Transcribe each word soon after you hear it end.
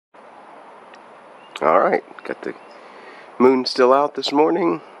Alright, got the moon still out this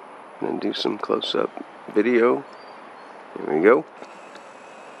morning. Then do some close-up video. Here we go.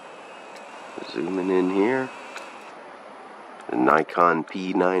 Zooming in here. The Nikon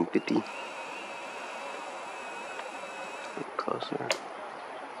P950. Get closer.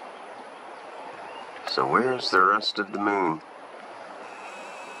 So where's the rest of the moon?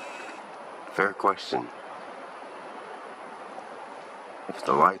 Fair question. If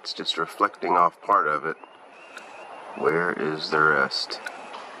the light's just reflecting off part of it, where is the rest?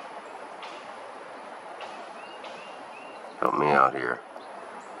 Help me out here.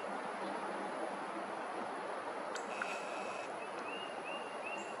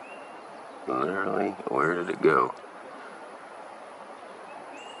 Literally, where did it go?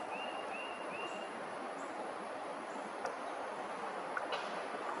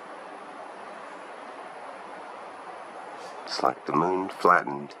 It's like the moon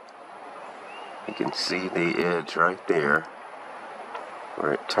flattened. You can see the edge right there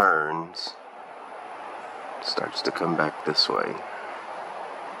where it turns. It starts to come back this way.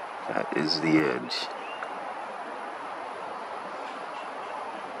 That is the edge.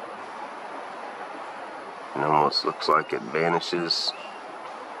 It almost looks like it vanishes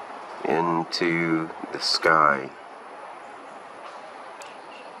into the sky.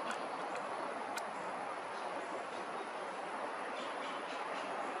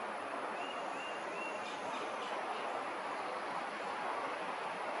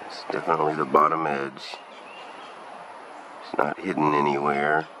 It's definitely the bottom edge. It's not hidden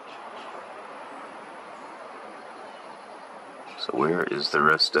anywhere. So where is the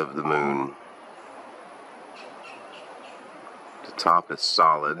rest of the moon? The top is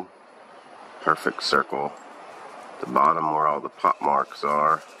solid, perfect circle. The bottom where all the pop marks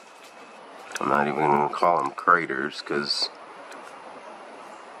are, I'm not even going to call them craters because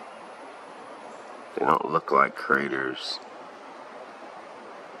they don't look like craters.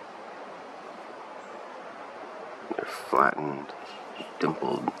 They're flattened,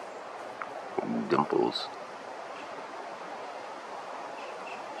 dimpled dimples.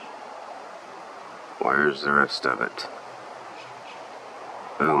 Where's the rest of it?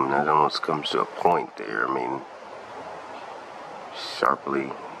 Boom, that almost comes to a point there. I mean,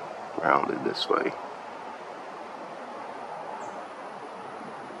 sharply rounded this way.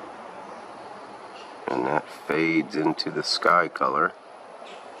 And that fades into the sky color.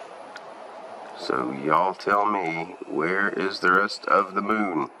 So y'all tell me, where is the rest of the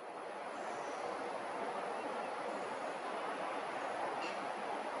moon?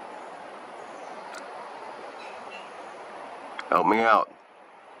 Help me out.